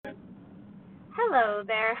Hello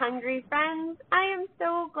there, hungry friends. I am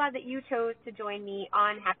so glad that you chose to join me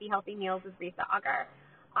on Happy Healthy Meals with Risa Auger.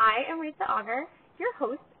 I am Risa Auger, your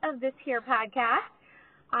host of this here podcast.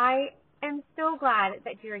 I am so glad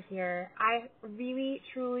that you're here. I really,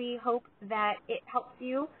 truly hope that it helps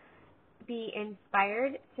you be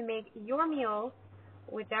inspired to make your meals,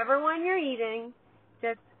 whichever one you're eating,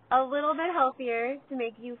 just a little bit healthier, to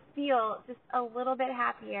make you feel just a little bit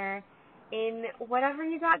happier in whatever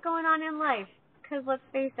you got going on in life. Because let's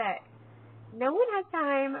face it, no one has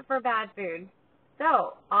time for bad food.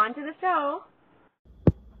 So, on to the show.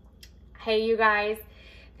 Hey, you guys.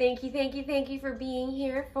 Thank you for being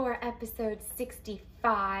here for episode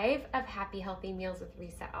 65 of Happy Healthy Meals with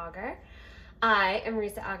Risa Auger. I am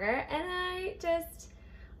Risa Auger, and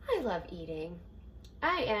I love eating.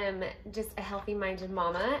 I am just a healthy-minded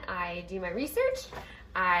mama. I do my research,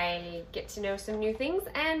 I get to know some new things,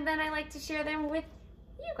 and then I like to share them with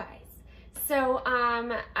you guys. So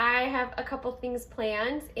I have a couple things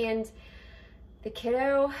planned, and the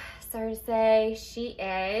kiddo, sorry to say, she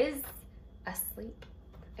is asleep.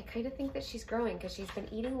 I kind of think that she's growing because she's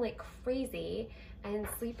been eating like crazy and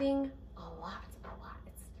sleeping a lot.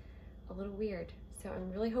 It's a little weird. So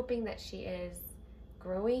I'm really hoping that she is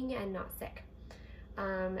growing and not sick.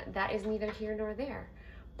 That is neither here nor there.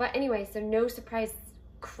 But anyway, so no surprise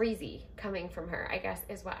crazy coming from her, I guess,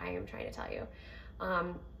 is what I am trying to tell you.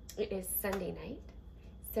 It is Sunday night,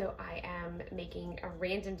 so I am making a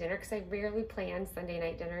random dinner because I rarely plan Sunday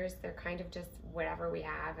night dinners. They're kind of just whatever we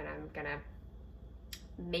have, and I'm gonna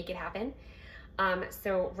make it happen.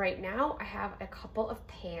 So right now I have a couple of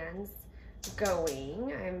pans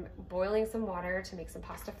going. I'm boiling some water to make some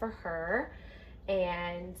pasta for her,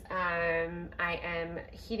 and I am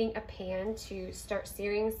heating a pan to start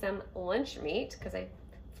searing some lunch meat because I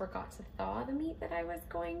forgot to thaw the meat that I was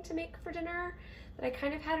going to make for dinner that I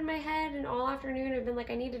kind of had in my head, and all afternoon I've been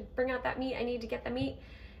like, I need to bring out that meat, I need to get the meat,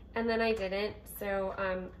 and then I didn't. So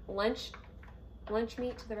lunch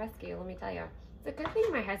meat to the rescue, let me tell you. It's a good thing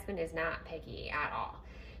my husband is not picky at all.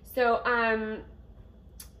 So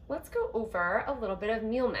let's go over a little bit of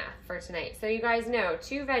meal math for tonight. So you guys know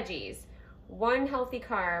 2 veggies, 1 healthy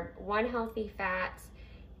carb, 1 healthy fat,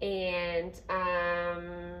 and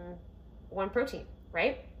 1 protein,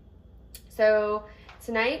 right? So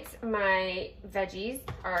tonight my veggies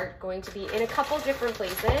are going to be in a couple different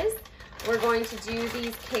places. We're going to do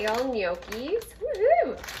these kale gnocchis,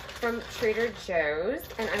 woohoo, from Trader Joe's,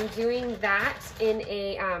 and I'm doing that in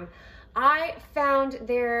a, I found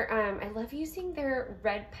their, I love using their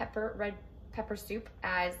red pepper soup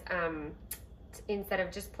as, instead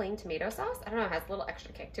of just plain tomato sauce. I don't know, it has a little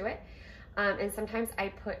extra kick to it. And sometimes I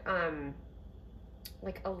put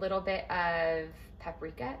like a little bit of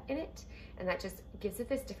paprika in it, and that just gives it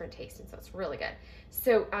this different taste, and so it's really good.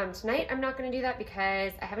 So tonight I'm not going to do that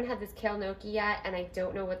because I haven't had this kale gnocchi yet, and I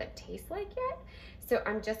don't know what that tastes like yet. So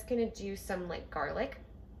I'm just going to do some like garlic,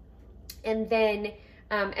 and then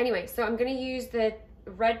anyway, so I'm going to use the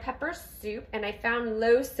red pepper soup, and I found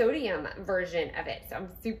low sodium version of it, so I'm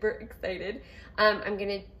super excited. I'm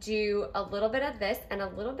going to do a little bit of this and a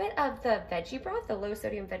little bit of the veggie broth, the low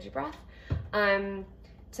sodium veggie broth,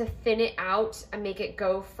 to thin it out and make it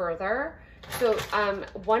go further. So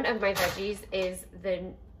one of my veggies is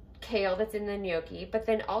the kale that's in the gnocchi, but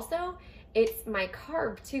then also it's my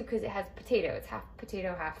carb too because it has potato. It's half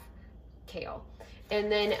potato, half kale. And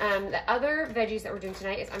then the other veggies that we're doing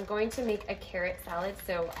tonight is I'm going to make a carrot salad.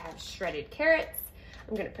 So I have shredded carrots.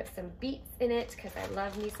 I'm going to put some beets in it because I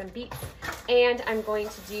love me some beets. And I'm going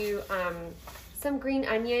to do some green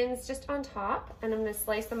onions just on top, and I'm going to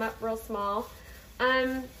slice them up real small.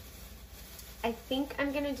 I think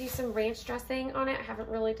I'm going to do some ranch dressing on it. I haven't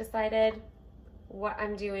really decided what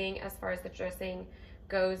I'm doing as far as the dressing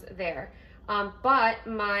goes there. But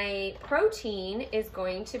my protein is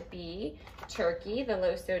going to be turkey, the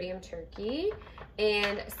low sodium turkey,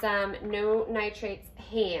 and some no nitrates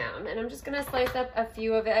ham. And I'm just going to slice up a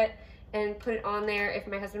few of it and put it on there. If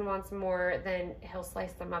my husband wants more, then he'll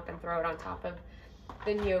slice them up and throw it on top of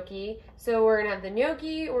the gnocchi. So we're gonna have the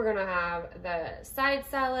gnocchi, we're gonna have the side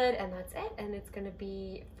salad, and that's it, and it's gonna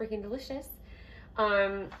be freaking delicious.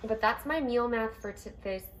 But that's my meal math for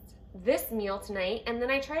this meal tonight, and then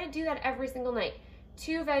I try to do that every single night.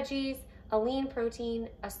 2 veggies, a lean protein,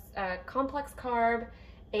 a complex carb,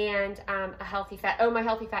 and a healthy fat. Oh, my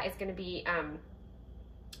healthy fat is gonna be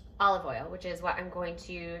olive oil, which is what I'm going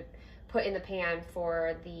to put in the pan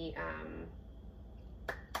for the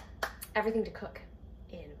everything to cook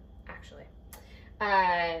in, actually.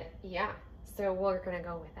 Yeah, so we're gonna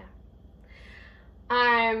go with that.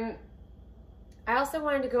 I also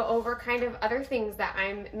wanted to go over kind of other things that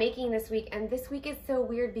I'm making this week. And this week is so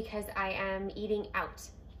weird because I am eating out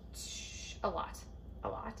a lot.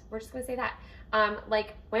 We're just gonna say that.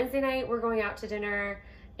 Like Wednesday night, we're going out to dinner,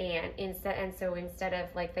 and so instead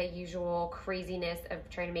of like the usual craziness of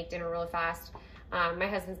trying to make dinner really fast, my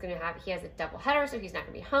husband's he has a double header, so he's not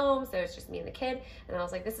gonna be home. So it's just me and the kid. And I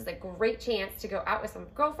was like, this is a great chance to go out with some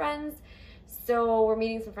girlfriends. So we're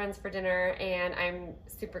meeting some friends for dinner, and I'm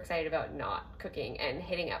super excited about not cooking and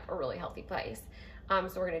hitting up a really healthy place.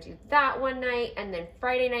 So we're gonna do that one night, and then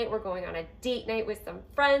Friday night we're going on a date night with some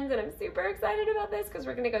friends, and I'm super excited about this because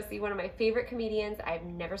we're gonna go see one of my favorite comedians I've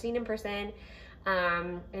never seen in person.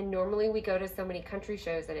 And normally we go to so many country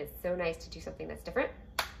shows, and it's so nice to do something that's different.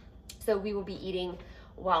 So we will be eating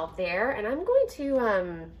while there, and I'm going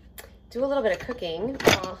to do a little bit of cooking.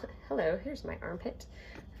 Hello, here's my armpit.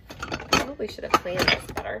 Probably should have planned this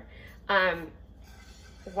better.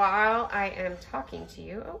 While I am talking to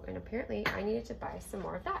you, oh, and apparently I needed to buy some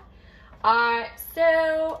more of that.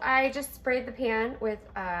 So I just sprayed the pan with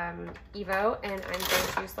Evo, and I'm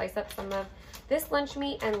going to slice up some of this lunch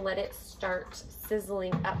meat and let it start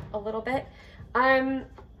sizzling up a little bit.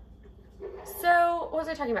 So what was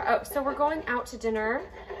I talking about? Oh, so we're going out to dinner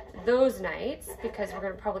those nights because we're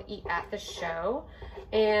gonna probably eat at the show.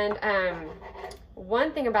 And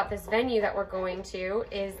one thing about this venue that we're going to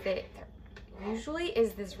is that usually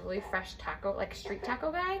is this really fresh taco, like street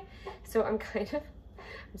taco guy. So I'm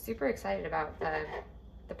super excited about the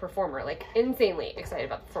performer, like insanely excited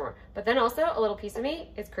about the performer. But then also a little piece of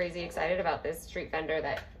me is crazy excited about this street vendor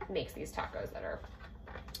that makes these tacos that are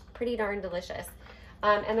pretty darn delicious.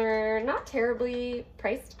 And they're not terribly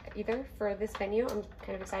priced either for this venue. I'm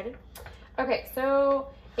kind of excited. Okay, so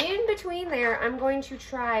in between there, I'm going to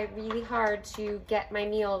try really hard to get my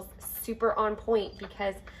meals super on point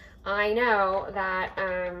because I know that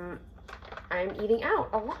I'm eating out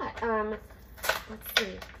a lot. Let's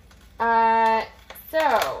see.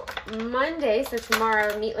 So Monday, so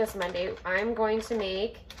tomorrow, Meatless Monday, I'm going to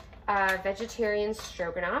make vegetarian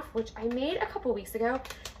stroganoff, which I made a couple weeks ago,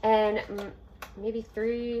 and maybe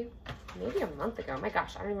a month ago. My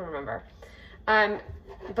gosh, I don't even remember.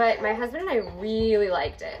 But my husband and I really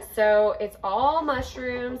liked it. So it's all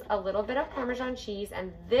mushrooms, a little bit of Parmesan cheese,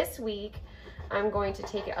 and this week I'm going to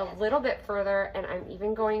take it a little bit further, and I'm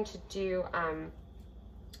even going to do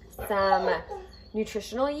some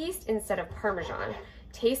nutritional yeast instead of Parmesan.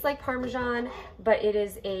 Tastes like Parmesan, but it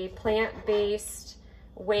is a plant-based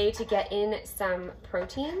way to get in some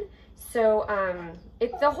protein. So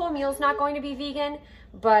the whole meal's not going to be vegan,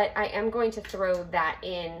 but I am going to throw that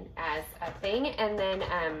in as a thing. And then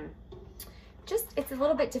it's a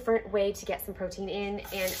little bit different way to get some protein in.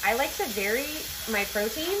 And I like to vary my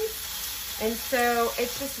protein. And so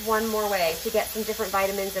it's just one more way to get some different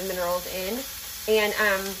vitamins and minerals in.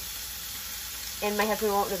 And my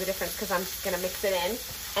husband won't know the difference because I'm just gonna mix it in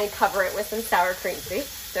and cover it with some sour cream soup.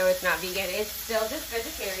 So it's not vegan, it's still just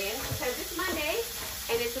vegetarian because it's Monday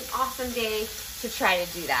and it's an awesome day to try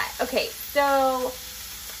to do that. Okay, so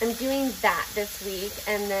I'm doing that this week,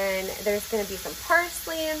 and then there's gonna be some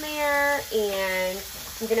parsley in there, and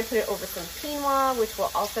I'm gonna put it over some quinoa, which will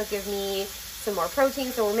also give me some more protein.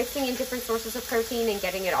 So we're mixing in different sources of protein and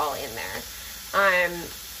getting it all in there.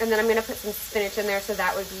 And then I'm gonna put some spinach in there, so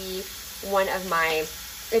that would be one of my,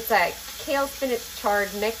 it's a kale spinach chard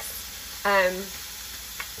mix.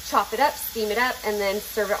 Chop it up, steam it up, and then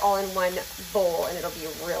serve it all in one bowl, and it'll be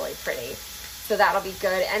really pretty. So that'll be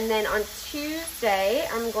good. And then on Tuesday,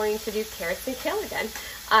 I'm going to do carrots and kale again.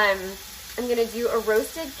 I'm gonna do a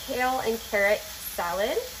roasted kale and carrot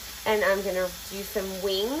salad, and I'm gonna do some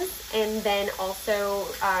wings, and then also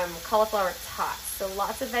cauliflower tots. So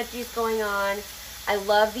lots of veggies going on. I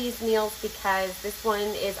love these meals because this one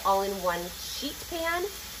is all in one sheet pan,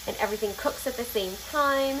 and everything cooks at the same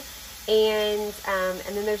time. And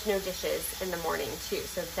then there's no dishes in the morning too,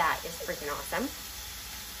 so that is freaking awesome.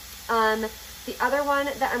 The other one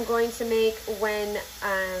that I'm going to make when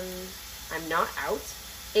I'm not out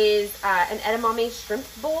is an edamame shrimp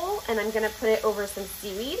bowl, and I'm gonna put it over some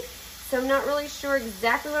seaweed. So I'm not really sure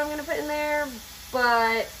exactly what I'm gonna put in there,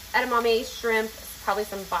 but edamame shrimp, probably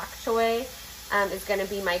some bok choy is gonna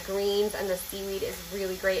be my greens, and the seaweed is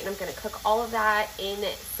really great. And I'm gonna cook all of that in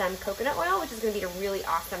some coconut oil, which is gonna be a really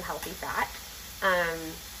awesome healthy fat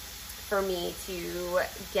for me to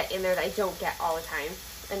get in there that I don't get all the time.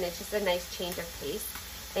 And it's just a nice change of pace.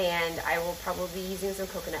 And I will probably be using some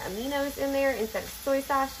coconut aminos in there instead of soy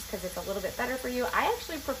sauce, just because it's a little bit better for you. I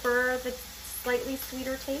actually prefer the slightly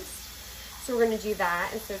sweeter taste. So we're gonna do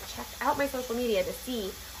that. And so check out my social media to see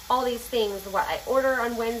all these things. What I order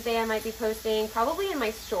on Wednesday I might be posting, probably in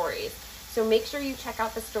my stories. So make sure you check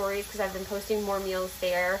out the stories because I've been posting more meals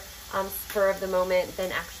there, spur of the moment,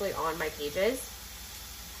 than actually on my pages.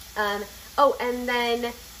 Oh, and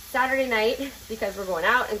then Saturday night, because we're going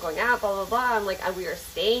out, blah, blah, blah, I'm like, we are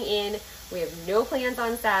staying in. We have no plans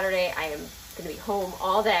on Saturday. I am going to be home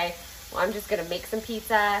all day. Well, I'm just going to make some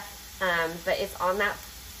pizza, but it's on that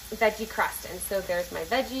veggie crust. And so there's my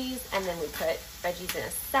veggies, and then we put veggies in a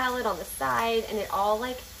salad on the side, and it all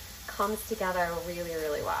like comes together really,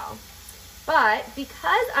 really well. But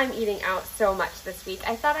because I'm eating out so much this week,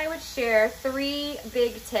 I thought I would share 3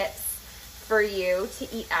 big tips for you to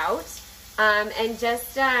eat out. And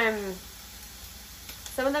just some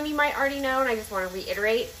of them you might already know, and I just want to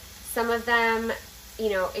reiterate. Some of them, you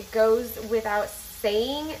know, it goes without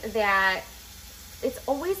saying that it's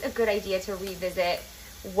always a good idea to revisit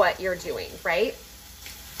what you're doing, right?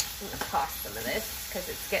 I'm going to toss some of this because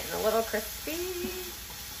it's getting a little crispy.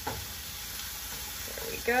 There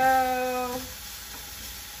we go.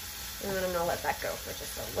 And then I'm going to let that go for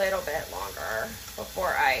just a little bit longer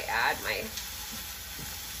before I add my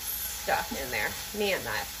stuff in there. Man,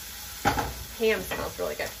 that ham smells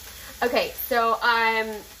really good. Okay, so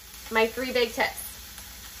my 3 big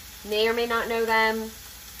tips. May or may not know them.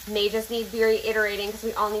 May just need reiterating because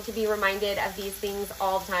we all need to be reminded of these things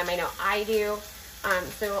all the time. I know I do.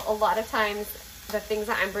 So a lot of times the things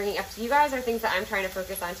that I'm bringing up to you guys are things that I'm trying to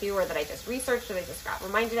focus on too, or that I just researched or I just got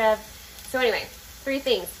reminded of. So anyway, 3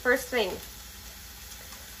 things. First thing,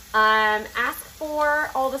 ask for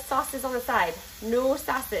all the sauces on the side. No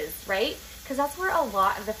sauces, right? Because that's where a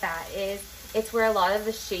lot of the fat is. It's where a lot of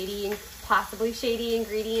the shady, possibly shady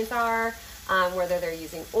ingredients are, whether they're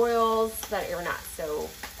using oils that are not so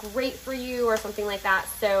great for you or something like that.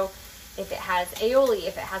 So if it has aioli,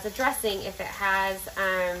 if it has a dressing, if it has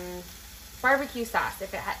barbecue sauce,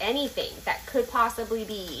 if it has anything that could possibly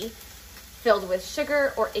be filled with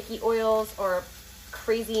sugar or icky oils or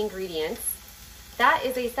crazy ingredients, that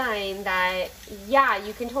is a sign that, yeah,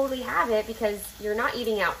 you can totally have it because you're not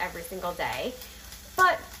eating out every single day,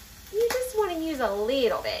 but you just want to use a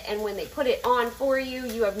little bit. And when they put it on for you,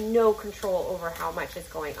 you have no control over how much is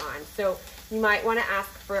going on. So you might want to ask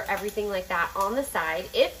for everything like that on the side,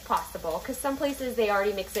 if possible, because some places they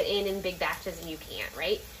already mix it in big batches and you can't,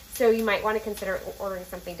 right? So you might want to consider ordering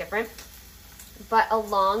something different. But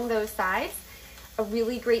along those sides, a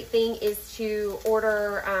really great thing is to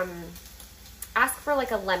order, ask for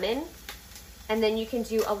like a lemon, and then you can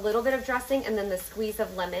do a little bit of dressing and then the squeeze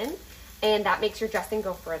of lemon, and that makes your dressing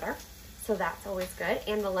go further. So that's always good,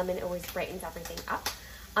 and the lemon always brightens everything up.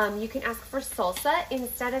 You can ask for salsa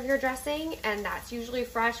instead of your dressing, and that's usually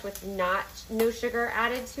fresh with no sugar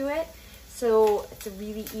added to it. So it's a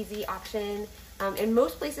really easy option. And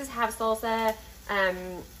most places have salsa.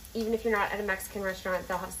 Even if you're not at a Mexican restaurant,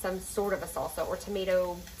 they'll have some sort of a salsa or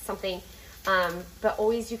tomato something. But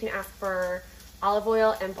always you can ask for olive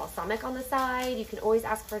oil and balsamic on the side. You can always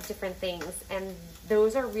ask for different things, and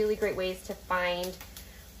those are really great ways to find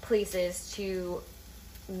places to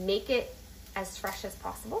make it as fresh as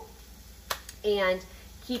possible and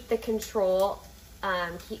keep the control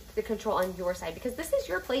on your side, because this is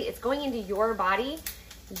your plate. It's going into your body.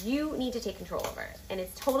 You need to take control over it, and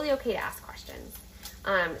it's totally okay to ask questions.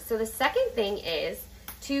 So the second thing is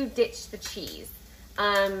to ditch the cheese.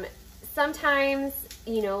 Sometimes,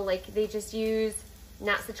 you know, like they just use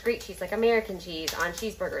not such great cheese, like American cheese on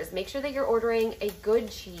cheeseburgers. Make sure that you're ordering a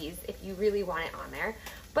good cheese if you really want it on there.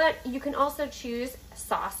 But you can also choose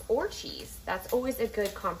sauce or cheese. That's always a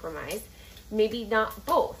good compromise. Maybe not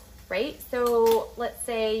both, right? So let's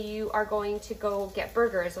say you are going to go get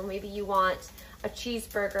burgers, or maybe you want a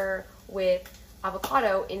cheeseburger with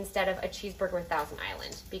avocado instead of a cheeseburger with Thousand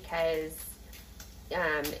Island, because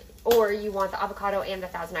or you want the avocado and the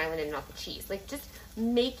Thousand Island and not the cheese. Like, just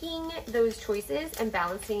making those choices and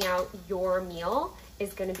balancing out your meal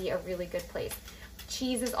is going to be a really good place.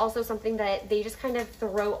 Cheese is also something that they just kind of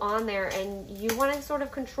throw on there, and you want to sort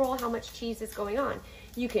of control how much cheese is going on.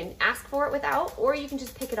 You can ask for it without, or you can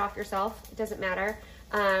just pick it off yourself. It doesn't matter.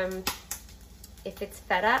 If it's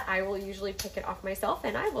feta, I will usually pick it off myself,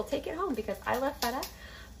 and I will take it home because I love feta.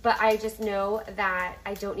 But I just know that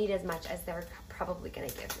I don't need as much as they're probably going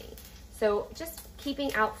to give me. So just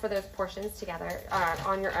keeping out for those portions together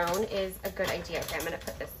on your own is a good idea. Okay, I'm going to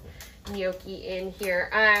put this gnocchi in here.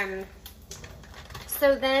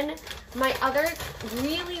 So then my other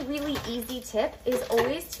really, really easy tip is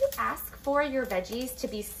always to ask for your veggies to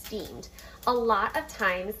be steamed. A lot of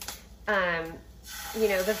times, you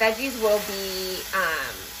know, the veggies will be,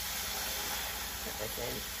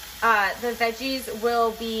 the veggies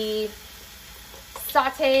will be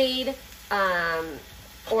sauteed,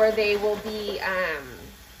 or they will be,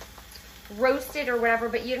 roasted or whatever,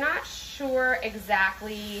 but you're not sure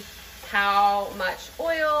exactly how much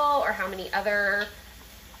oil or how many other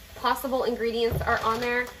possible ingredients are on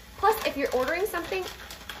there. Plus, if you're ordering something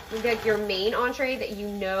like your main entree that you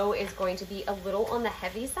know is going to be a little on the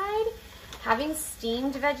heavy side, having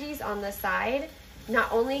steamed veggies on the side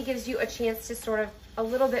not only gives you a chance to sort of a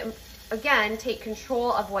little bit, again, take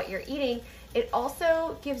control of what you're eating, it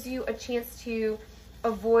also gives you a chance to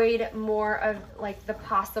avoid more of like the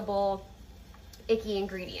possible icky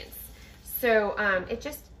ingredients. So it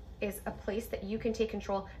just is a place that you can take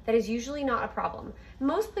control that is usually not a problem.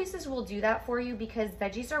 Most places will do that for you because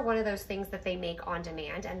veggies are one of those things that they make on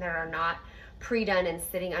demand and that are not pre-done and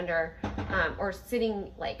sitting under, or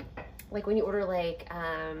sitting like when you order like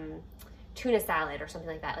tuna salad or something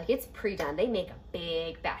like that, like it's pre-done. They make a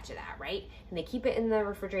big batch of that, right? And they keep it in the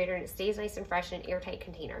refrigerator and it stays nice and fresh in an airtight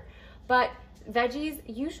container. But veggies,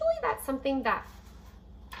 usually that's something that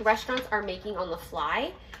restaurants are making on the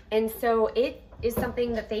fly. And so it is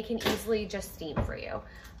something that they can easily just steam for you.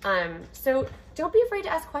 So don't be afraid to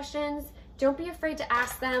ask questions. Don't be afraid to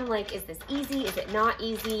ask them, like, is this easy? Is it not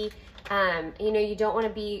easy? You know, you don't want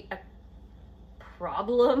to be a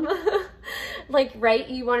problem. Like, right?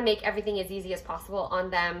 You want to make everything as easy as possible on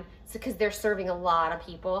them because they're serving a lot of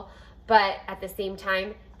people. But at the same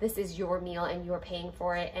time, this is your meal and you're paying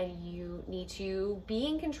for it, and you need to be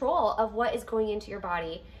in control of what is going into your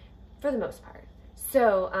body for the most part.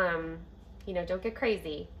 So, you know, don't get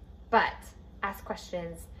crazy, but ask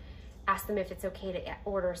questions, ask them if it's okay to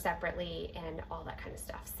order separately and all that kind of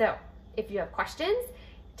stuff. So if you have questions,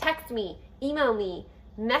 text me, email me,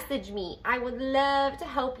 message me. I would love to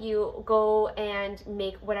help you go and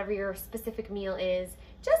make whatever your specific meal is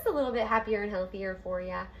just a little bit happier and healthier for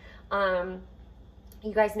you.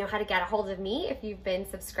 You guys know how to get a hold of me if you've been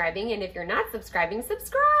subscribing, and if you're not subscribing,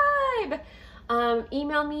 subscribe.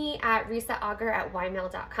 Email me at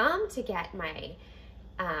risaauger@ymail.com to get my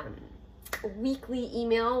weekly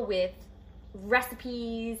email with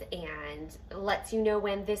recipes and lets you know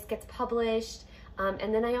when this gets published.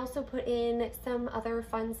 And then I also put in some other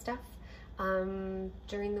fun stuff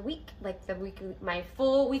during the week, like my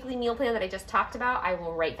full weekly meal plan that I just talked about. I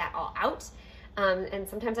will write that all out. And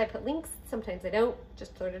sometimes I put links, sometimes I don't,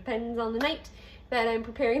 just sort of depends on the night that I'm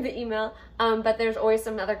preparing the email. But there's always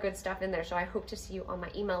some other good stuff in there, so I hope to see you on my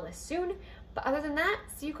email list soon. But other than that,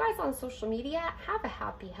 see you guys on social media. Have a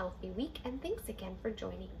happy, healthy week, and thanks again for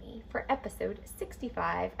joining me for episode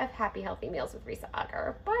 65 of Happy Healthy Meals with Risa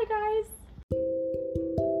Auger. Bye, guys.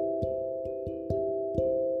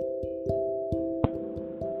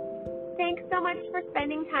 Thanks so much for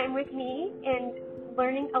spending time with me and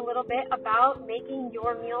learning a little bit about making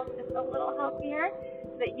your meals just a little healthier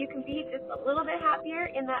so that you can be just a little bit happier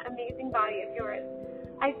in that amazing body of yours.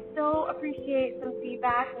 I so appreciate some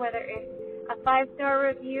feedback, whether it's a 5-star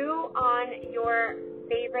review on your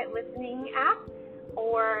favorite listening app,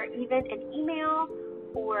 or even an email,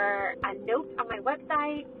 or a note on my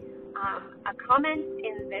website, a comment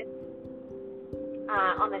in this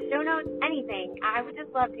on the show notes, anything. I would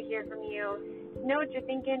just love to hear from you, to know what you're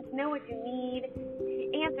thinking, to know what you need,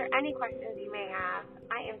 to answer any questions you may have.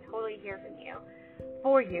 I am totally here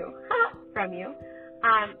for you, from you.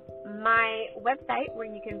 My website, where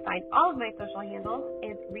you can find all of my social handles,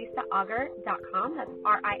 is risaauger.com. That's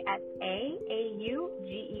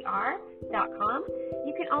RISAAUGER.com.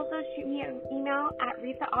 You can also shoot me an email at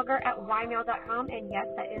risaauger@ymail.com. And yes,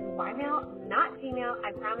 that is ymail, not Gmail.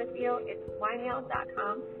 I promise you, it's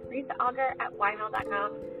ymail.com.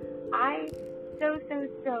 risaauger@ymail.com. I so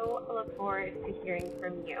look forward to hearing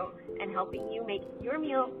from you and helping you make your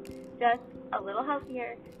meals just a little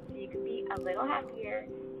healthier so you can be a little happier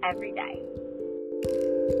every day.